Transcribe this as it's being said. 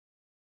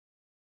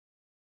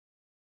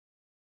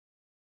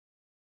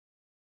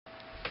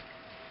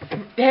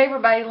Hey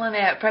everybody,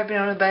 Lynette,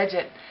 Prepping on a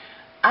Budget.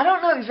 I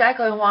don't know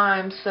exactly why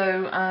I'm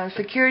so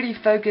security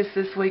focused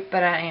this week,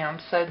 but I am.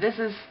 So this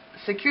is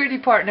security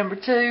part number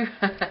 2,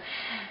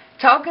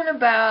 talking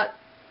about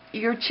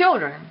your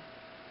children.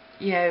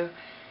 You know,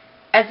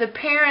 as a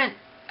parent,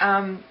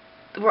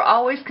 we're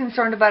always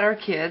concerned about our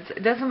kids.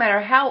 It doesn't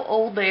matter how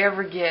old they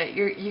ever get.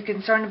 You're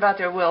concerned about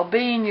their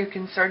well-being. You're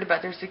concerned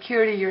about their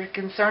security. You're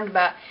concerned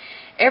about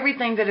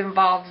everything that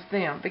involves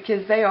them,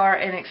 because they are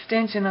an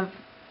extension of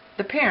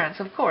the parents,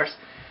 of course.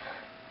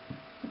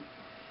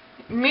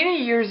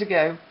 Many years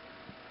ago,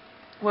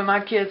 when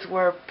my kids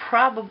were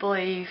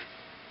probably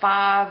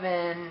 5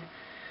 and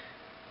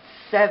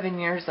 7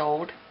 years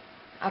old,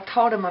 I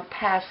taught them a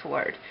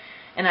password.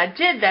 And I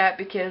did that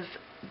because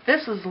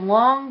this was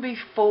long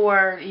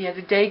before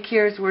the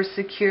daycares were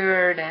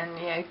secured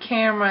and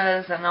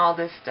cameras and all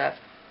this stuff.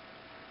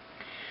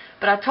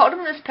 But I taught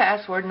them this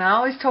password, and I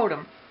always told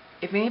them,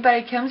 if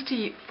anybody comes to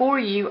you for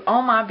you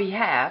on my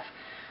behalf,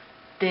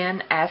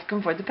 then ask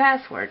them for the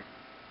password.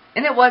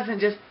 And it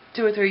wasn't just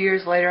 2 or 3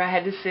 years later I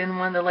had to send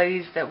one of the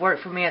ladies that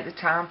worked for me at the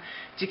time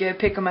to go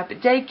pick them up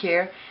at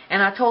daycare,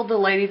 and I told the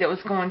lady that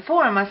was going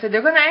for them, I said,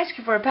 they're going to ask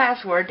you for a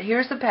password.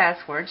 Here's the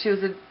password. She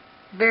was a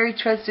very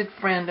trusted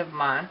friend of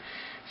mine,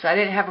 so I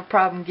didn't have a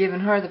problem giving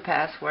her the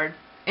password.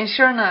 And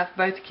sure enough,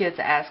 both kids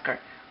asked her,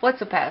 what's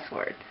the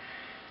password?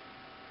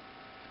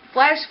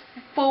 Flash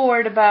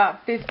forward about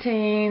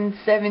 15,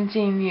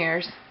 17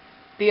 years.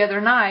 The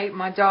other night,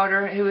 my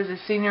daughter, who is a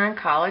senior in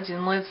college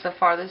and lives the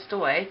farthest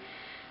away,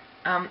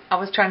 I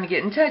was trying to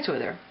get in touch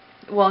with her.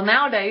 Well,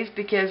 nowadays,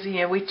 because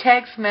we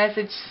text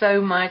message so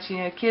much,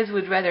 kids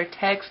would rather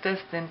text us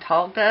than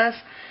talk to us.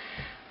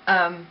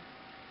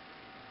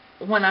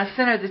 When I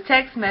sent her the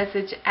text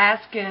message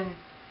asking,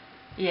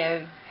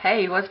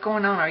 hey, what's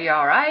going on? Are you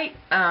all right?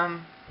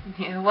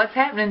 What's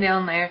happening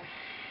down there?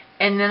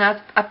 And then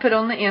I put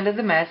on the end of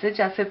the message,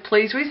 I said,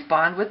 please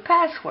respond with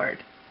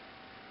password.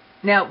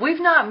 Now, we've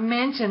not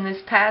mentioned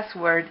this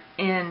password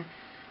in,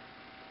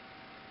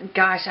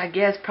 gosh, I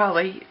guess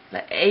probably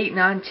 8,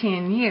 9,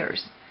 10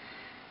 years.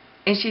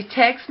 And she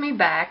texted me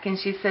back and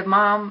she said,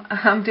 Mom,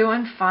 I'm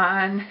doing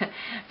fine.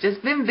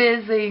 Just been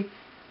busy.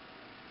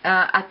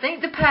 I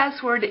think the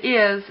password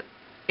is,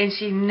 and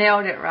she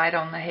nailed it right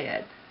on the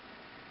head.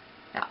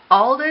 Now,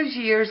 all those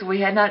years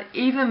we had not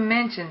even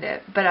mentioned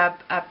it, but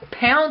I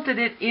pounded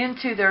it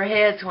into their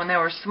heads when they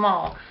were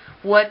small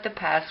what the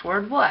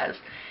password was.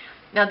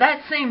 Now,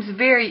 that seems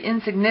very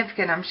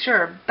insignificant, I'm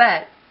sure,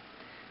 but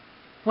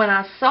when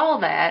I saw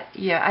that,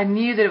 I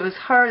knew that it was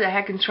her that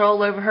had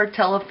control over her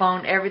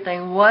telephone,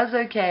 everything was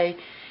okay,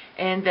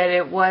 and that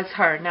it was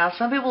her. Now,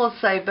 some people will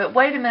say, but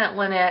wait a minute,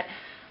 Lynette,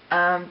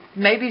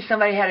 maybe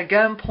somebody had a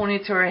gun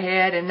pointed to her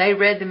head, and they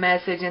read the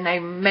message, and they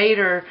made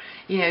her,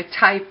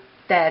 type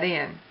that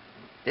in.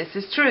 This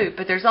is true,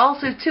 but there's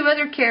also 2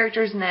 other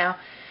characters now,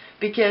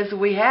 because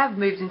we have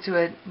moved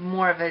into a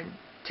more of a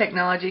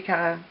technology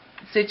kind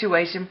of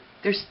situation.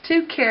 There's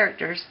 2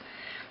 characters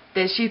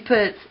that she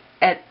puts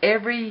at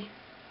every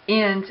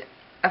end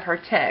of her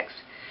text.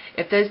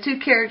 If those 2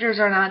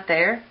 characters are not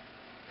there,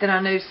 then I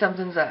know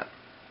something's up.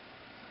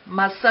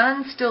 My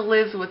son still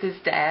lives with his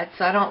dad,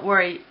 so I don't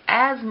worry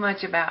as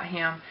much about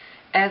him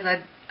as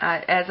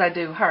I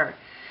do her.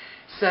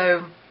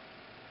 So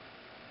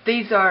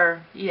these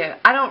are,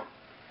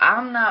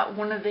 I'm not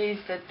one of these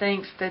that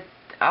thinks that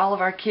all of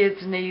our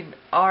kids need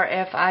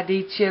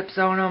RFID chips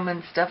on them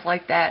and stuff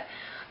like that.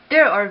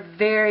 There are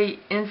very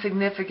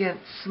insignificant,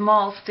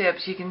 small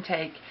steps you can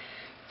take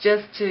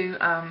just to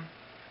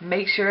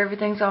make sure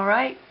everything's all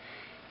right.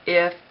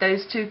 If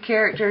those 2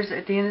 characters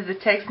at the end of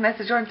the text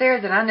message aren't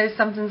there, then I know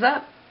something's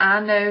up.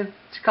 I know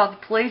to call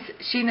the police.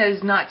 She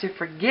knows not to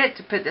forget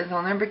to put this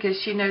on there because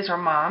she knows her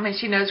mom, and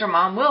she knows her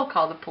mom will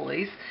call the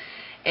police,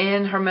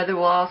 and her mother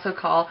will also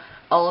call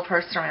all of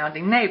her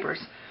surrounding neighbors.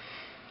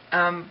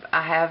 I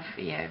have,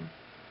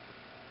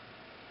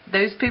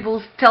 those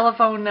people's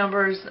telephone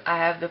numbers. I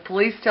have the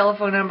police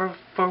telephone number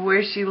for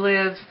where she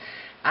lives.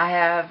 I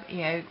have,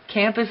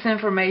 campus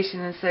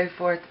information and so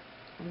forth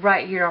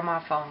right here on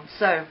my phone.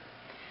 So,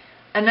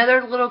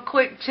 another little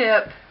quick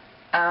tip,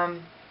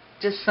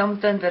 just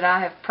something that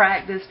I have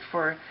practiced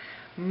for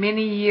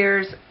many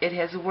years. It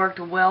has worked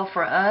well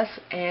for us,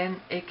 and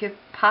it could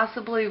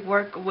possibly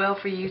work well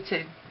for you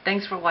too.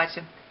 Thanks for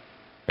watching.